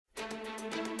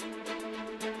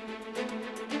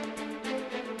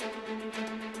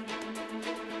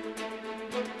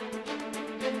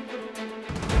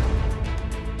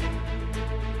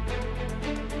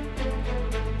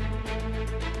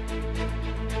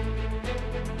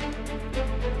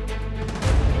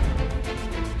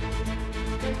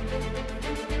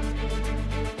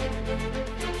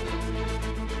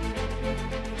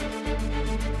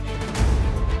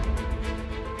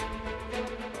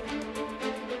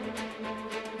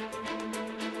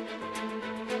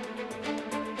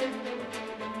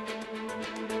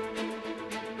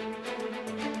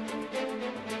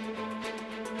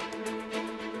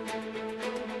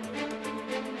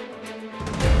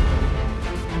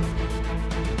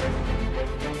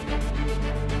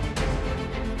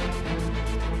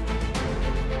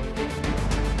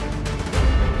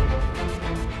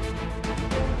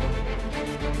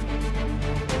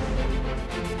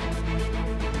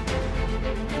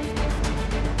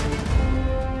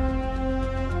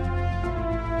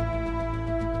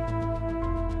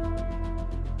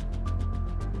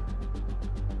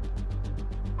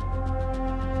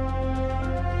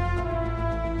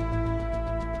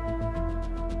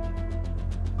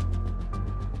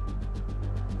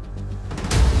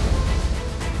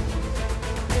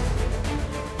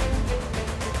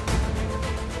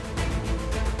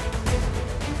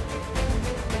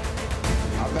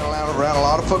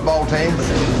football team,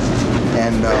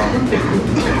 and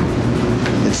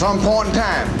at some point in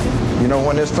time, you know,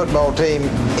 when this football team,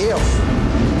 if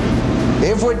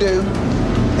we do,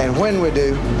 and when we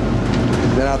do,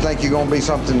 then I think you're going to be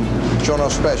something sure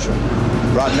enough special.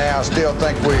 Right now, I still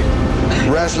think we're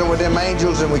wrestling with them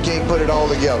angels, and we can't put it all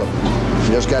together.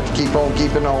 You just got to keep on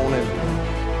keeping on. It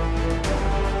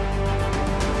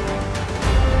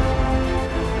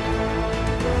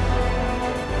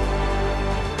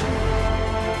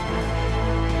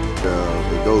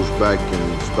goes back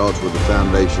and starts with the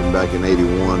foundation back in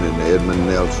 '81 and the Edmund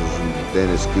Nelsons and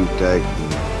Dennis Kutak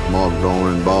and Mark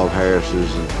Dorn and Bob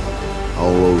Harris's and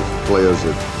all those players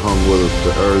that hung with us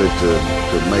too early to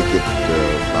make it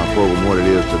our program what it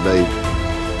is today.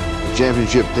 The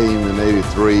championship team in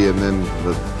 '83 and then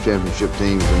the championship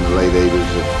teams in the late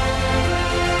 '80s.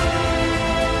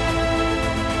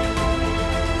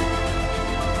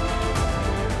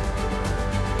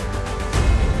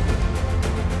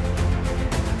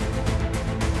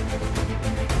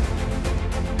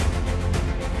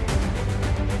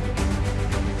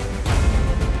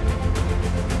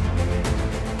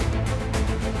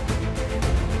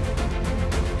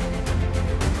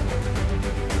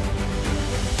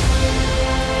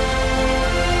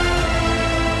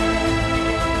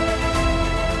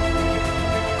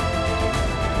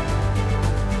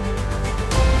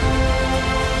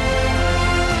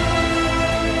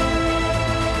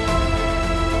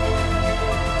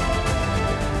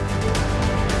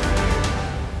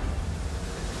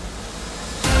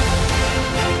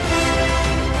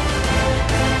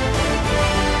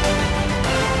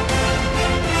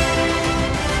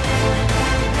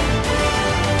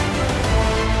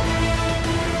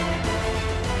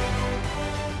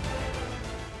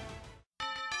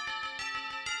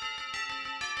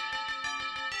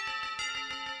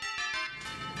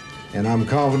 And I'm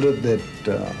confident that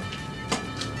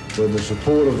with the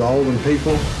support of the Auburn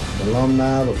people, the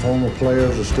alumni, the former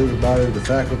players, the student body, the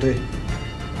faculty,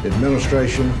 the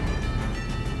administration,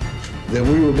 that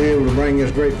we will be able to bring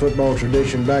this great football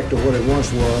tradition back to what it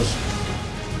once was.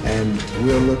 And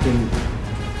we're looking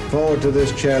forward to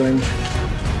this challenge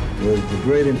with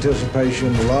great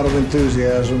anticipation, a lot of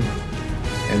enthusiasm,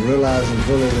 and realizing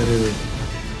fully that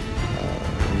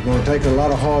it's going to take a lot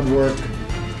of hard work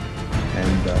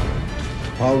and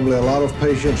probably a lot of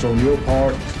patience on your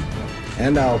part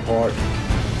and our part,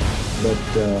 but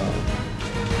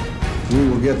we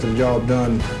will get the job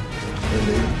done in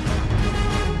the end.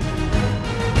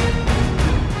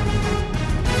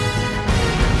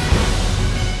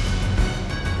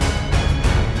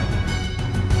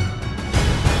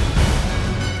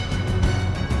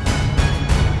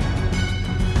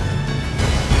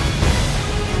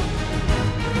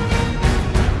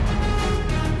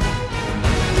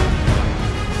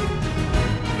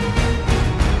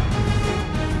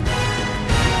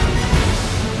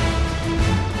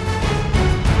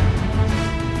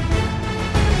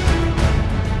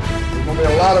 A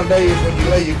lot of days when you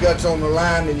lay your guts on the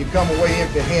line and you come away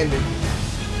empty-handed.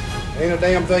 Ain't a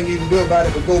damn thing you can do about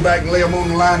it but go back and lay them on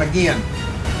the line again.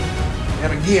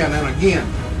 And again and again.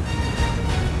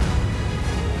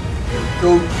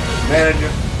 Coach,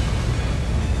 manager,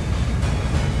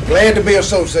 glad to be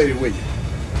associated with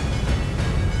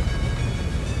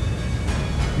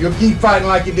you. You'll keep fighting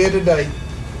like you did today.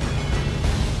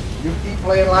 You'll keep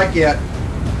playing like that.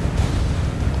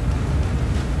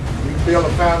 Build a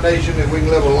foundation that we can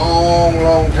live a long,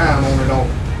 long time on and on.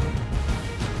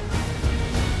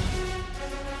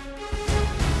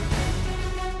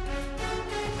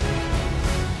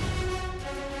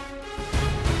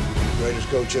 Greatest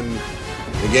coach in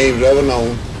the game's ever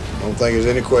known. I don't think there's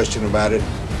any question about it.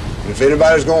 And if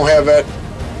anybody's going to have that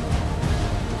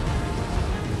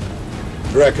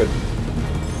record,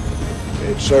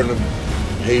 it's certainly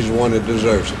he's the one that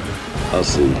deserves it. I'll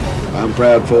see. I'm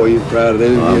proud for you, proud of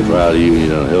you. I'm proud of you. You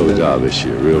done a hell of a job this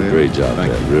year. Real great job.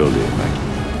 Thank you. Real good. Thank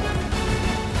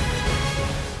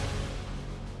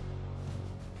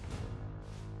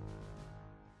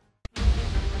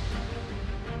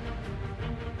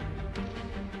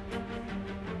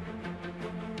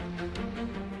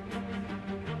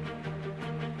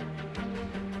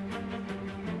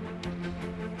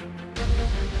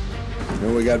you.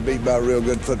 And we got beat by a real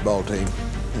good football team,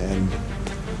 and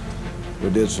we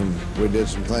did some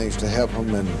things to help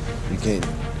them, and you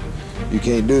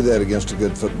can't do that against a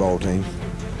good football team.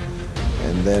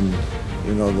 And then,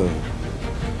 you know,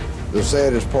 the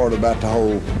saddest part about the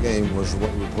whole game was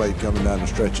what we played coming down the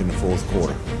stretch in the fourth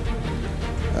quarter.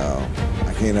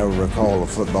 I can't ever recall a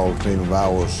football team of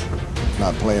ours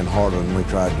not playing harder than we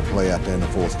tried to play out there in the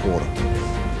fourth quarter.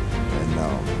 And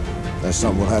that's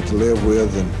something we'll have to live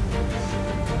with. And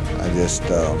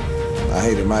I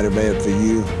hate it mighty bad for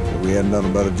you. We hadn't done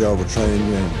a better job of training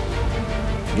you and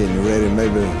getting you ready.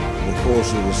 Maybe the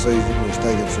course of the season has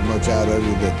taken so much out of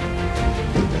you that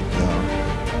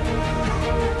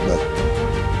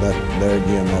there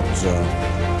again, that's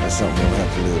something we'll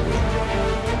have to live with.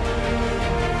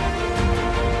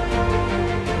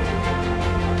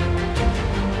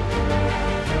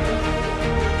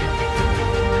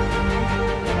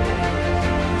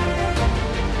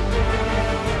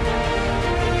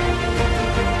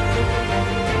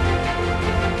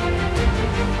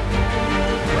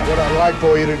 What I'd like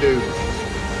for you to do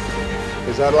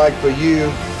is I'd like for you,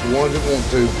 the ones that want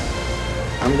to,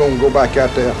 I'm going to go back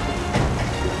out there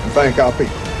and thank our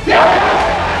people.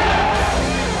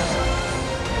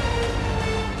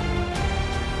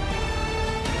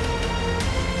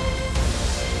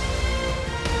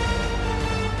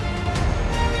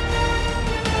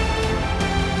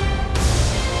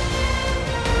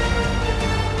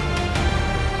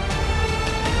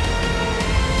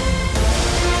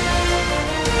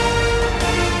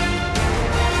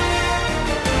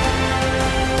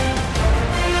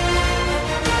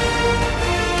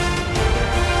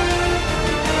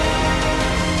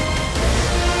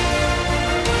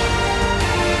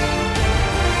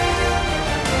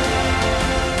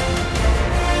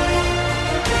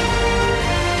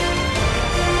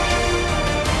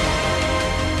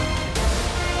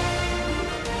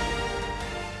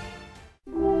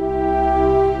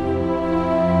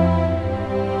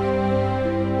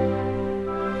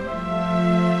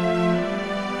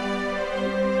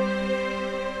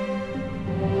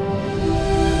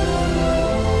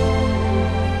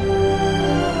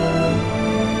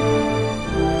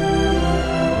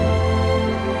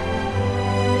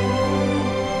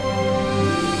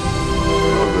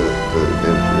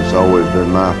 It's always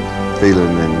been my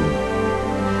feeling, and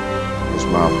it's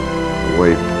my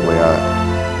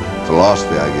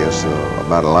philosophy, I guess,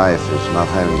 about life. It's not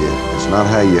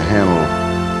how you handle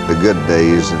the good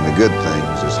days and the good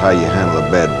things. It's how you handle the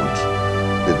bad ones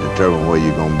that determine whether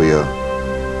you're going to be a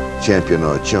champion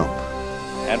or a chump.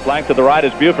 And flanked to the right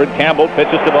is Buford. Campbell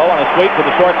pitches to Bo on a sweep to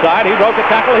the short side. He broke the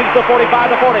tackle. He's the 45,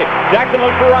 the 40. Jackson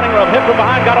looks for running room. Hit from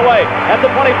behind, got away. At the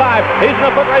 25. He's in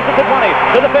a foot race at the 20.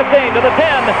 To the 15, to the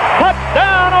 10.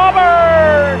 Touchdown,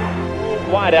 Auburn!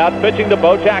 Wide out, pitching to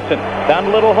Bo Jackson. Down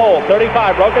the little hole.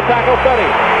 35, broke the tackle. 30,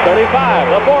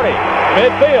 35, the 40.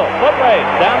 Midfield, foot race.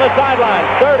 Down the sideline.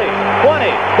 30,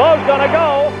 20. Bo's gonna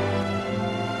go.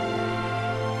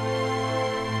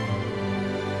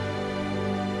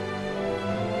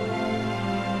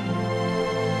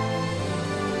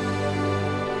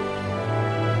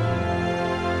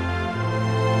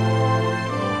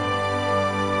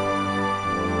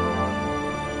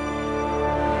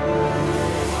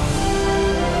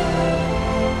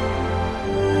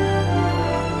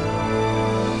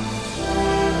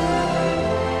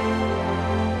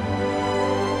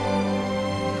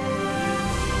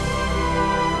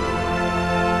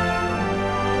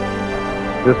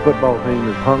 This football team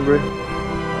is hungry.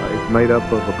 It's made up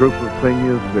of a group of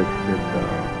seniors that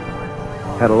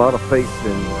had a lot of faith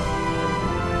in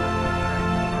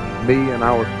me and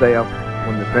our staff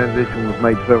when the transition was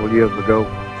made several years ago.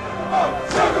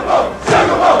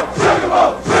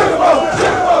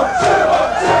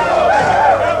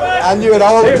 I knew it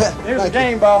all the time. Here's the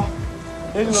game ball.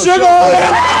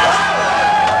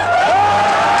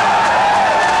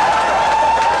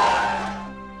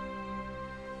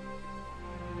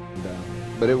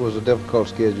 But it was a difficult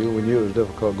schedule. We knew it was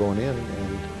difficult going in,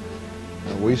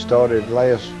 and we started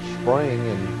last spring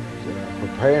and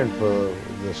preparing for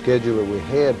the schedule that we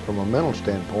had from a mental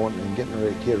standpoint and getting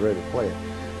the kid ready to play it.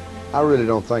 I really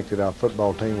don't think that our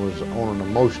football team was on an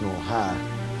emotional high,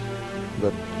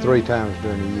 but 3 times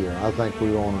during the year. I think we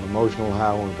were on an emotional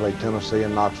high when we played Tennessee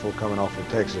and Knoxville coming off a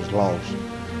Texas loss.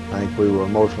 I think we were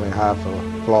emotionally high for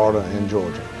Florida and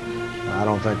Georgia. I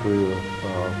don't think we were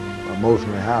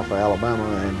emotionally high for Alabama,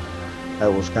 and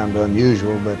that was kind of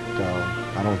unusual, but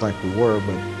I don't think we were,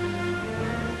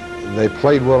 but they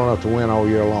played well enough to win all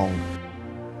year long.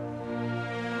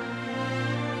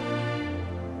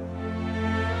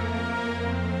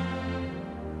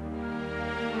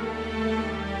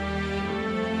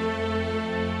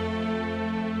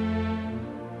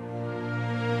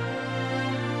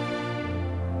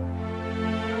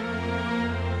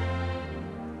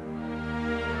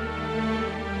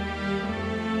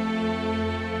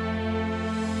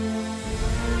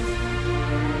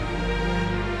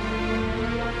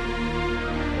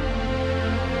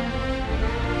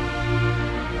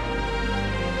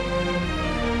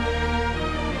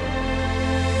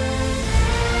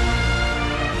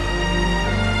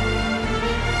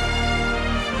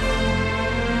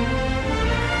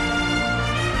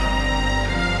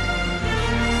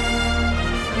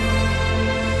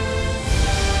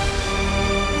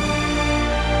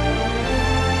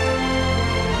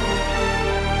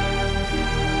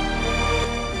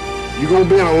 You're going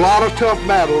to be in a lot of tough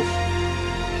battles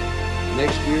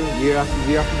next year, year after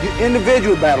year after year.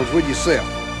 Individual battles with yourself.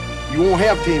 You won't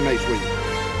have teammates with you.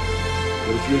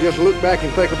 But if you just look back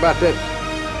and think about that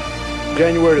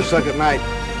January the 2nd night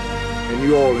in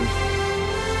New Orleans,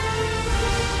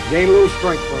 gain a little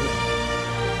strength from it,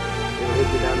 it'll hit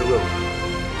you down the road.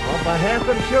 On behalf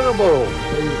of the Sugar Bowl,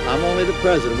 I'm only the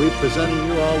president. We're presenting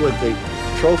you all with the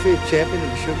trophy of champion of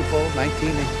the Sugar Bowl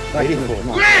 1984.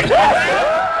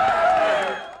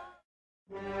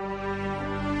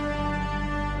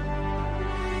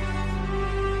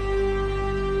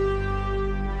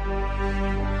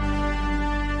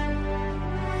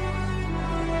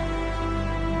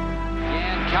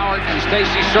 Coward and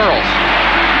Stacy Searles.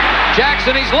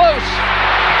 Jackson, he's loose.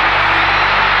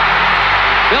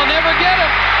 They'll never get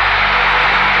him.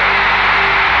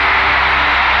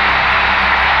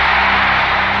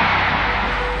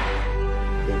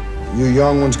 You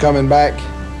young ones coming back,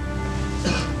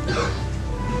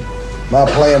 my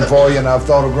plan for you, and I've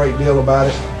thought a great deal about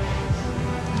it,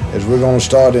 is we're going to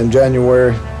start in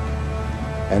January,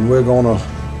 and we're going to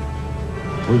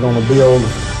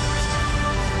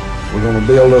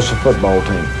build us a football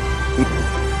team.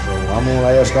 So I'm going to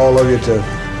ask all of you to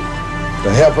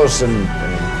help us and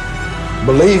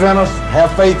believe in us,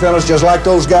 have faith in us, just like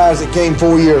those guys that came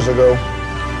 4 years ago.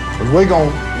 But we're going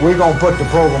to put the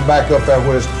program back up there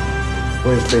where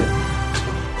it's been.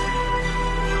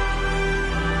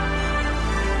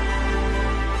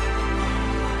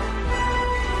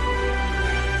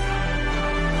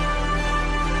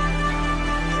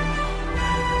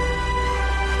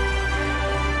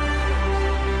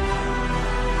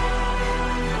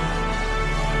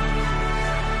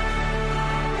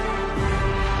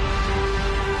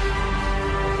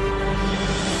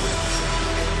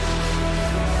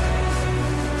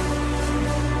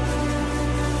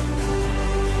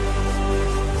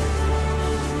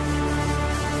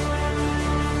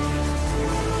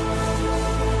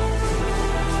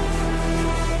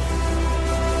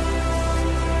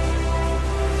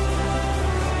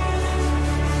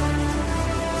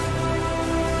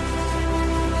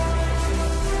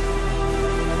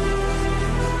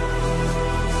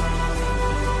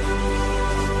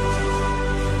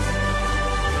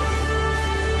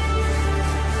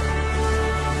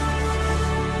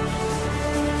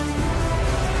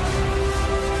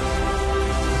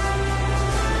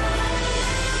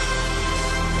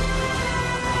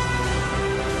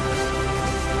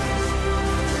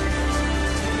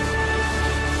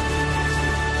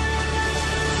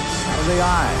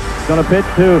 Going to pitch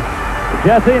to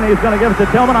Jesse, and he's going to give it to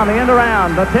Tillman on the end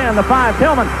around. The 10, the 5,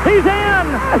 Tillman. He's in!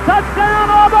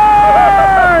 Touchdown,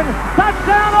 Auburn!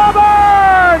 Touchdown,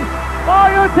 Auburn!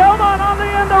 Mario Tillman on the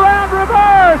end around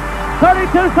reverse.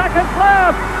 32 seconds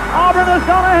left. Auburn has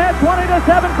gone ahead 20-17.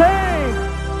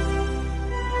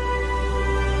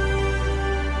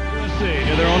 USC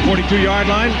to their own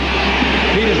 42-yard line.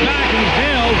 Beat is back, and he's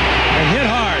nailed and hit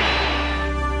hard.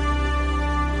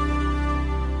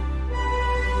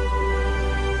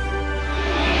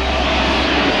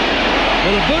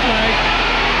 With a bootleg,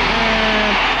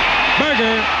 and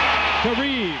Berger to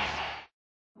Reeves.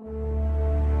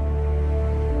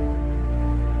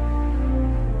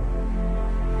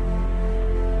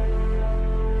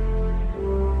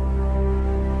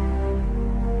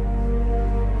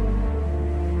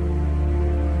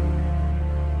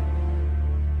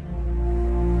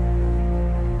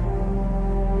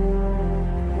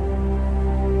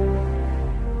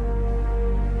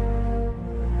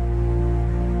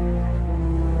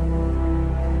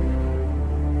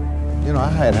 You know, I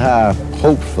had high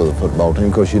hopes for the football team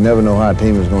because you never know how a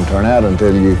team is going to turn out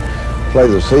until you play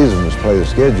the season, play the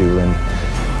schedule. And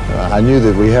I knew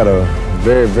that we had a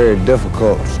very, very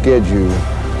difficult schedule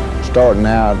starting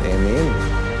out and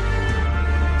ending.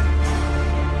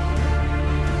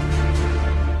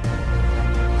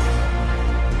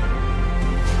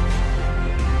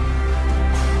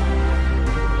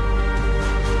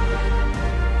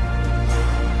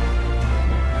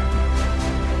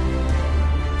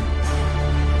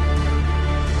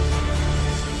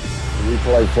 We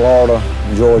play Florida,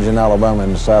 Georgia, and Alabama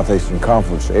in the Southeastern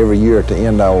Conference every year to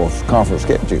end our conference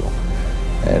schedule.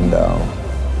 And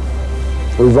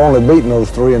we've only beaten those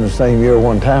three in the same year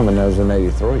one time, and that was in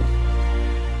 '83.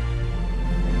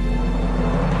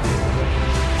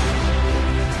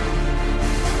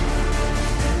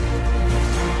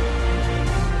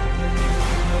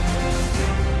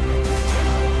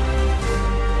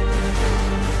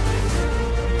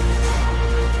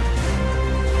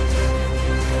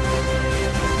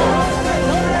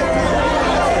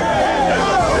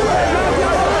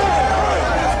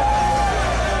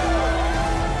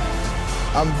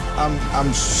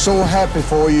 I'm so happy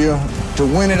for you to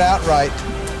win it outright,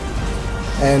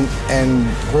 and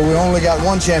where we only got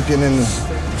one champion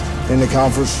in the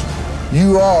conference.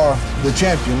 You are the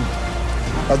champion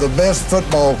of the best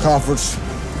football conference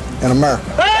in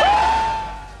America.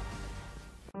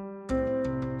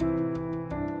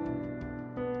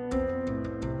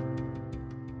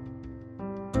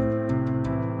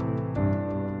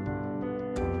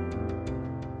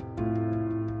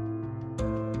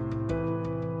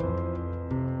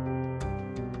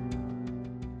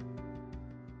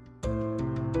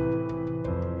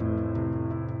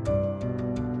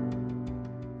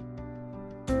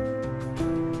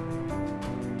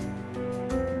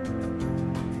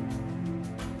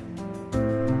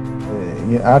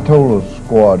 I told the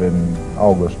squad in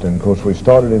August, and of course we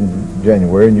started in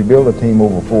January, and you build a team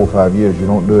over 4 or 5 years. You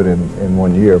don't do it in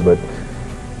 1 year, but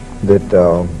that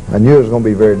I knew it was going to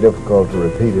be very difficult to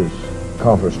repeat as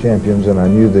conference champions, and I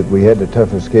knew that we had the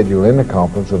toughest schedule in the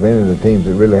conference of any of the teams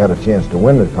that really had a chance to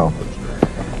win the conference.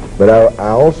 But I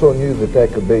also knew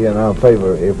that could be in our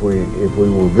favor if we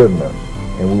were good enough,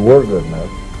 and we were good enough.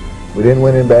 We didn't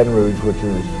win in Baton Rouge, which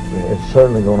is it's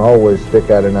certainly going to always stick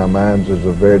out in our minds as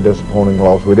a very disappointing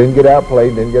loss. We didn't get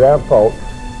outplayed, didn't get outfought,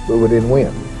 but we didn't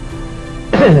win.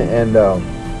 And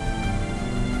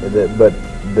but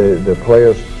the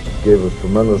players gave us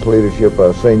tremendous leadership,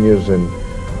 our seniors, and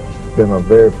it's been a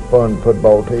very fun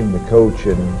football team to coach,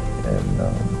 and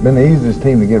been the easiest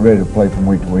team to get ready to play from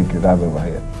week to week that I've ever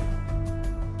had.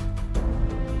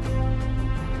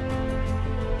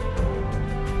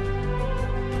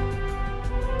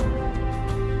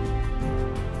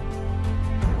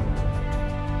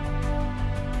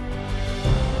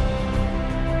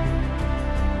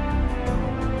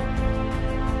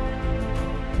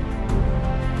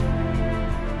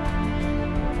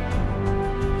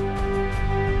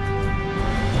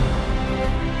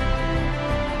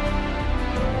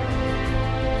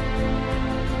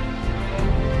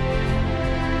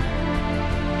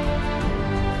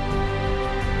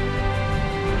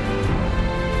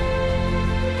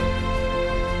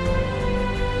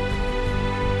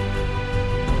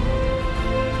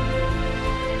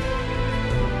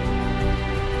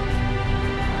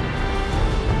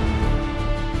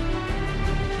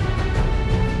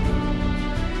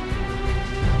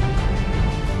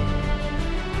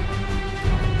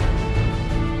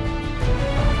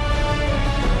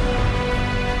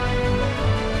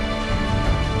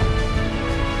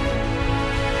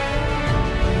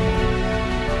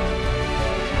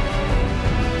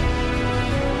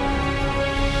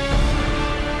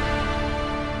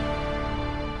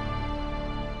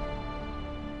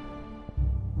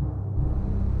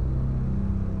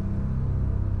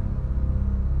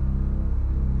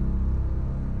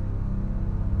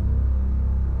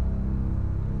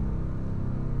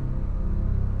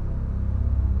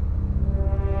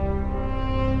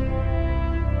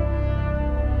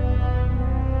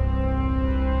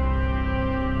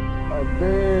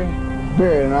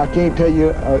 Very, and I can't tell you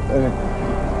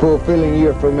a fulfilling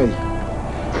year for me.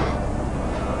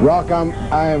 Rock,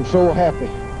 I am so happy.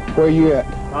 Where you at?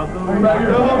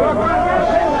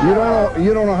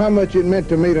 You don't know how much it meant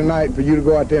to me tonight for you to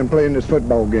go out there and play in this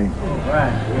football game.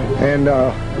 And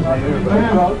well,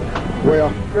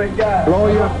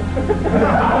 lawyer,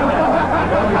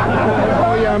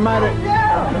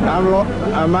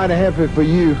 I'm mighty happy for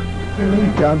you.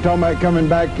 I'm talking about coming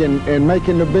back and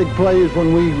making the big plays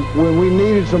when we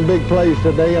needed some big plays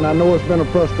today, and I know it's been a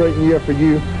frustrating year for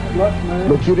you.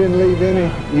 But you didn't leave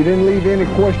any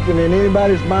question in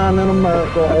anybody's mind in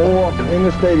America or in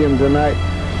the stadium tonight.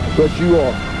 But you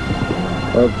are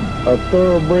a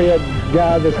thoroughbred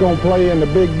guy that's going to play in the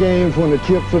big games when the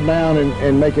chips are down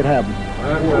and make it happen.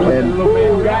 And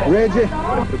Reggie,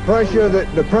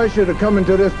 the pressure to come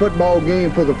into this football game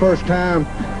for the first time,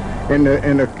 and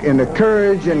the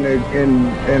courage and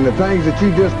the things that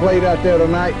you just played out there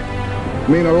tonight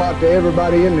mean a lot to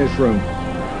everybody in this room.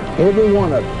 Every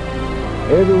one of you.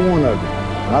 Every one of you.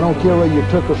 I don't care whether you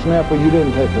took a snap or you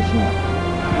didn't take a snap.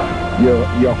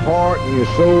 Your heart and your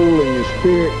soul and your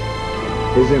spirit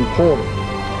is important.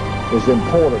 It's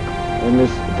important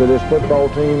to this football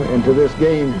team and to this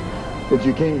game that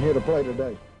you came here to play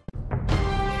today.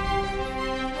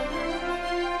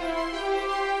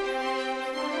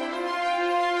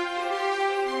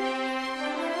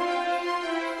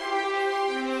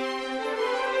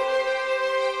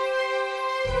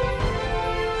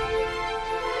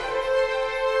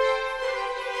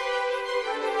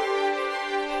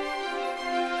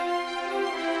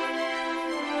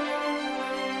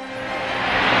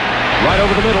 Right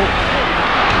over the middle.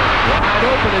 Wide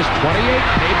open is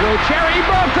 28. Pedro Cherry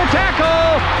broke the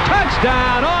tackle.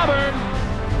 Touchdown, Auburn.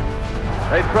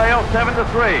 They trail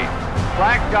 7-3.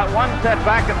 Flack's got one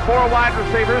setback and 4 wide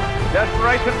receivers.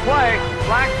 Desperation play.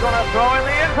 Flack's going to throw in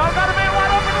the end zone. Got a man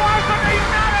wide open. Washington, he's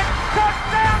got it.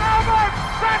 Touchdown, Auburn.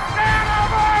 Touchdown,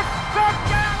 Auburn.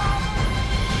 Touchdown,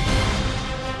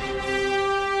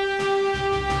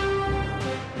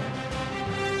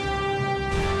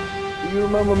 Do you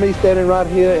remember me standing right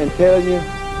here and telling you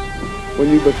when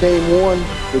you became one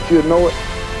that you'd know it?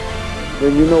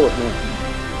 Then you know it now.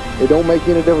 It don't make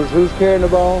any difference who's carrying the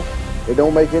ball. It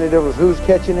don't make any difference who's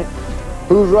catching it,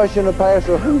 who's rushing the pass,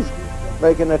 or who's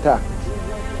making the tackles.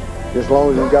 Just as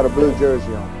long as you've got a blue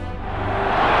jersey on.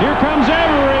 Here comes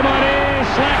everybody.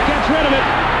 Slack gets rid of it.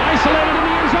 Isolated in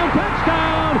the end zone.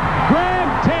 Touchdown, Greg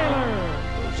Taylor.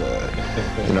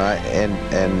 You know,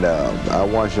 I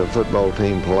watch a football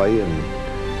team play, and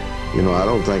you know, I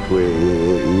don't think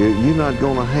you're not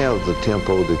going to have the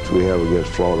tempo that we have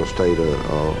against Florida State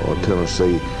or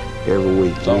Tennessee every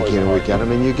week, week in and week out. I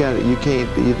mean, it's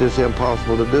just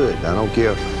impossible to do it. I don't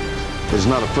care. There's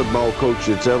not a football coach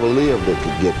that's ever lived that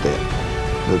could get that.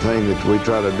 The thing that we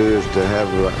try to do is to have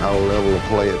our level of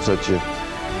play at such a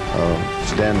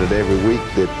standard every week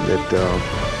that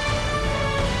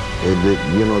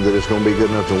you know, that it's going to be good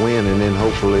enough to win, and then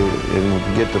hopefully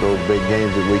get to those big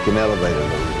games that we can elevate it a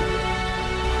little bit.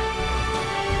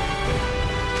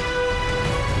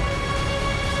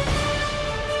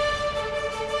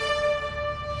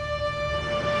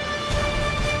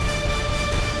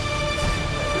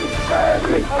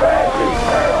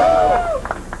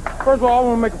 First of all, I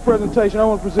want to make a presentation. I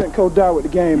want to present Coach Dye with the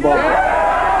game ball.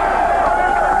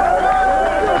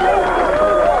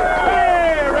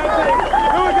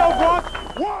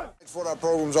 That's what our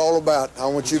program's all about. I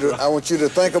want you to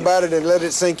think about it and let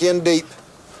it sink in deep.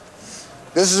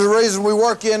 This is the reason we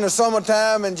work in the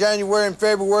summertime, in January and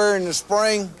February, in the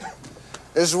spring.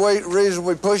 This is the reason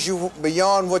we push you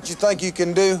beyond what you think you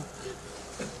can do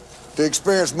to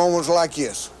experience moments like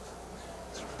this.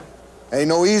 Ain't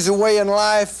no easy way in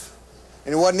life,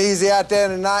 and it wasn't easy out there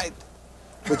in the night,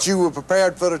 but you were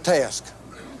prepared for the task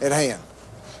at hand.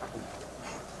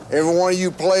 Every one of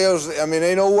you players, I mean,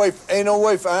 ain't no way,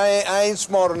 I ain't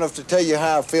smart enough to tell you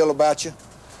how I feel about you.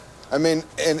 I mean,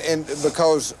 and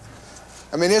because,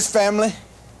 I mean, it's family,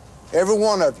 every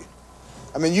one of you.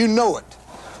 I mean, you know it.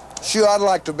 Sure, I'd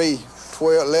like to be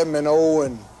 12, 11 and 0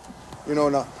 and, you know,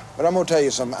 no. But I'm going to tell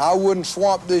you something. I wouldn't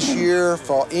swap this year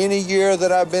for any year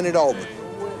that I've been at Auburn.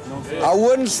 I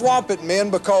wouldn't swap it, men,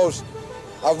 because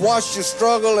I've watched you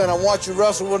struggle and I watched you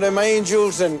wrestle with them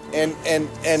angels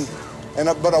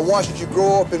but I watched you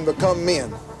grow up and become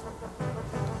men.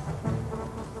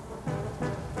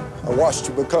 I watched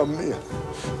you become men.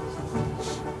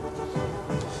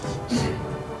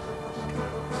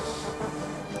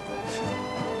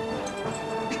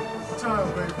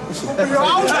 Time, baby.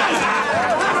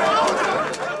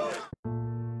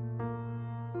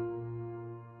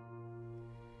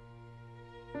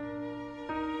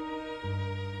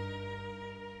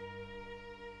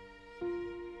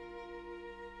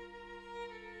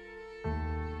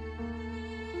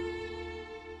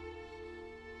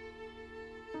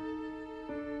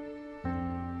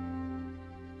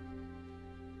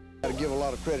 I give a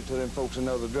lot of credit to them folks in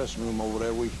the other dressing room over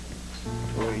there.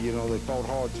 You know, they fought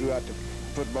hard throughout the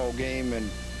football game,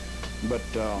 but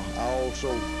I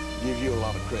also give you a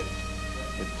lot of credit.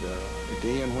 At the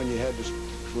end, when you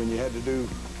had to do,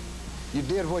 you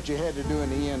did what you had to do in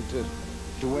the end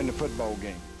to win the football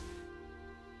game.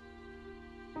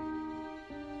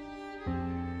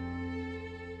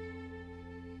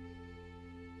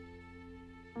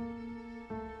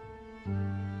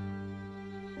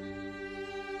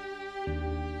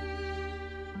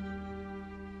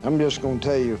 I'm just going to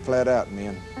tell you flat out,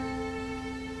 men,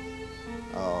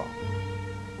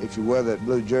 if you wear that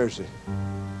blue jersey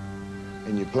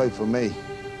and you play for me,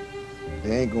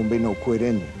 there ain't going to be no quit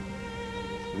in you.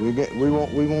 We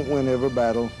won't win every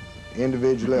battle,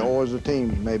 individually or as a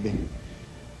team maybe,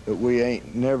 but we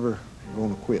ain't never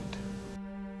going to quit.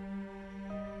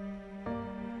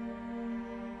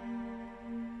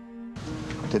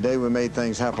 Today we made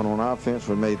things happen on offense,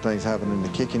 we made things happen in the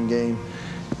kicking game,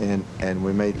 and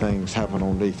we made things happen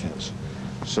on defense.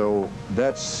 So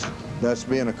that's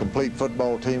being a complete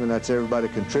football team, and that's everybody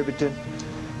contributing.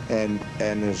 And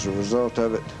as a result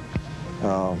of it,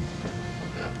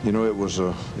 you know, it was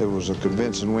a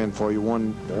convincing win for you.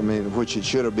 One, I mean, which it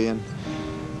should have been.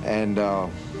 And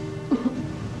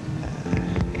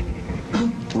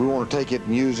we want to take it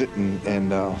and use it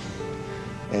and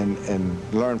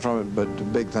learn from it. But the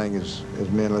big thing is,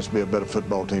 men, let's be a better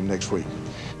football team next week.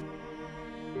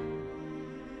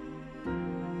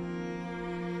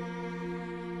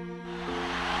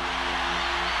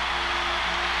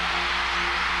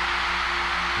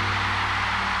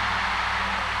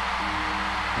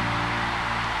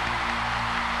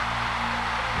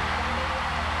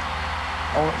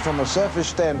 from a selfish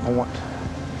standpoint,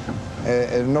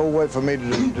 there's no way for me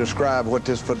to describe what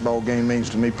this football game means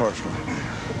to me personally.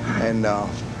 And,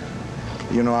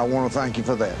 you know, I want to thank you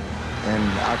for that.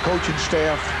 And our coaching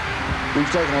staff,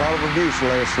 we've taken a lot of abuse the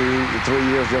last three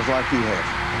years, just like you have.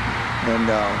 And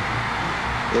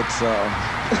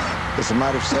it's a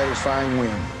mighty satisfying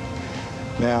win.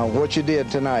 Now, what you did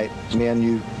tonight, man,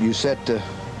 you set the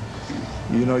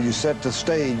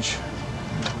stage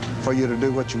for you to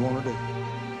do what you want to do.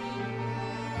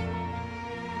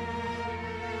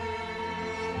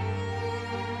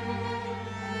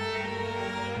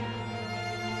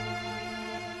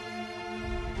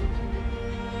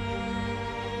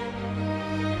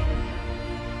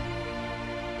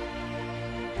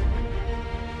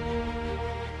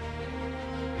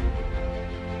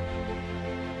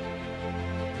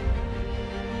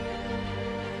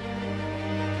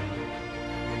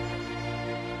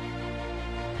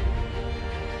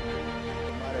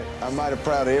 I'm mighty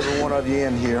proud of every one of you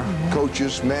in here,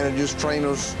 coaches, managers,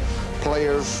 trainers,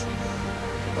 players,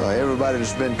 everybody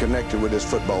that's been connected with this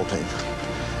football team.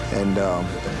 And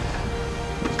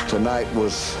tonight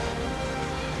was,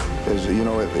 you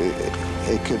know,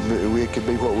 it could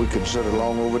be what we consider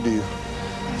long overdue.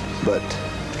 But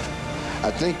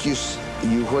I think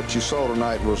what you saw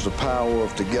tonight was the power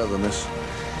of togetherness.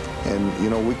 And, you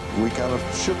know, we kind of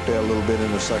shook there a little bit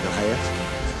in the second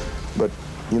half. But,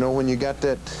 you know, when you got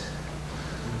that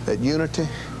unity,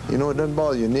 you know, it doesn't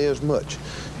bother you near as much.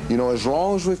 You know, as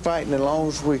long as we're fighting, as long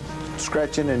as we're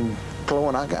scratching and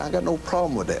clawing, I got no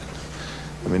problem with that.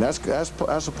 I mean, that's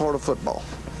a part of football,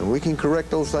 and we can correct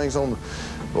those things on.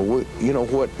 But you know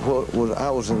what I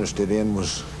was interested in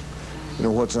was, you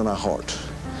know, what's in our hearts,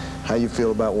 how you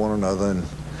feel about one another, and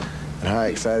how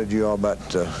excited you are about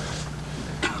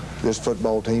this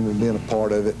football team and being a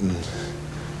part of it, and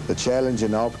the challenge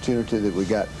and the opportunity that we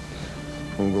got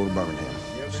when we go to Birmingham.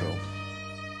 So.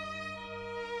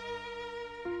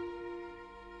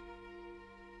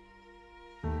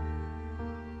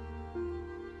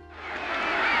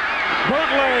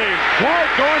 Burtley,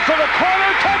 White going for the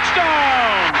corner,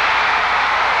 touchdown!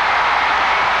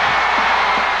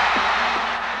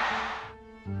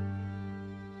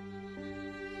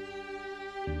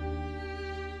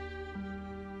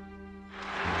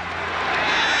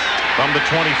 From the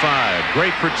 25,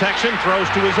 great protection, throws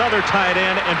to his other tight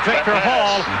end, and Victor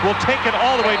Hall will take it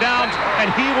all the way down,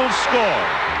 and he will score.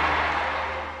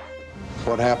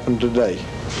 What happened today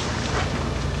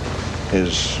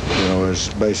is, you know, is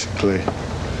basically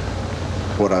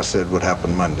what I said would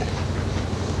happen Monday.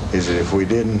 Is that if we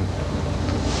didn't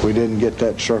get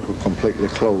that circle completely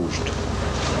closed,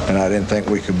 and I didn't think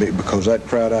we could be, because that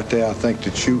crowd out there, I think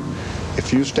that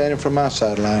if you standing from my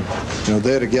sideline, you know,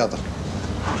 they're together.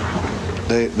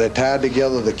 They tied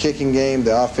together the kicking game,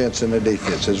 the offense, and the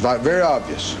defense. It's very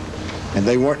obvious, and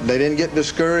they didn't get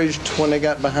discouraged when they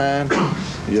got behind.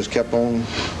 They just kept on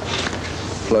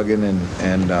plugging, and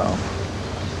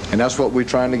that's what we're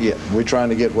trying to get. We're trying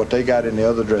to get what they got in the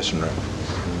other dressing room,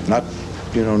 not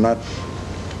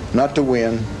to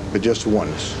win, but just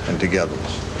oneness and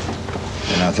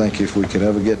togetherness. And I think if we could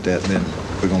ever get that, then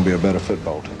we're going to be a better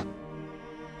football team.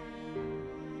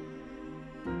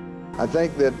 I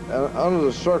think that under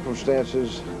the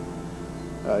circumstances,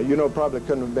 you know, probably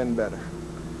couldn't have been better.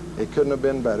 It couldn't have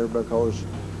been better because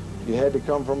you had to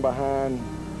come from behind.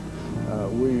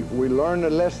 We learned a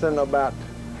lesson about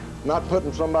not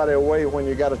putting somebody away when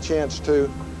you got a chance to.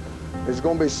 There's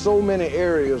going to be so many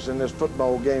areas in this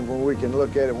football game when we can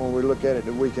look at it,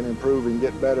 that we can improve and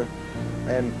get better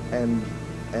and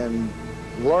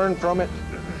learn from it.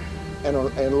 And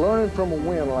learning from a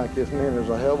win like this, man, is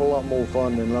a hell of a lot more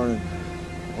fun than learning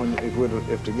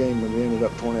if the game would have ended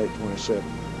up 28-27.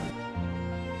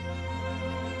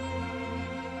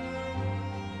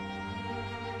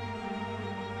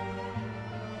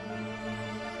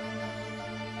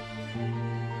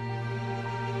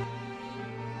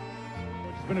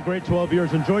 It's been a great 12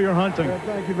 years. Enjoy your hunting. Yeah,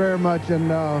 thank you very much. And,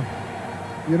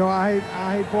 you know, I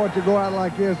hate for it to go out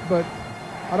like this, but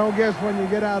I don't guess when you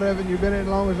get out of it, and you've been in as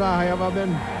long as I have. I've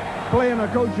been playing or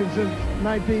coaching since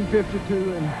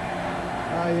 1952, and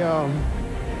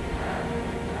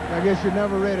I guess you're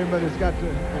never ready, but it's got to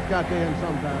end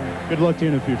sometime. Good luck to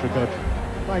you in the future, Coach.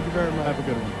 Thank you very much. Have a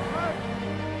good one.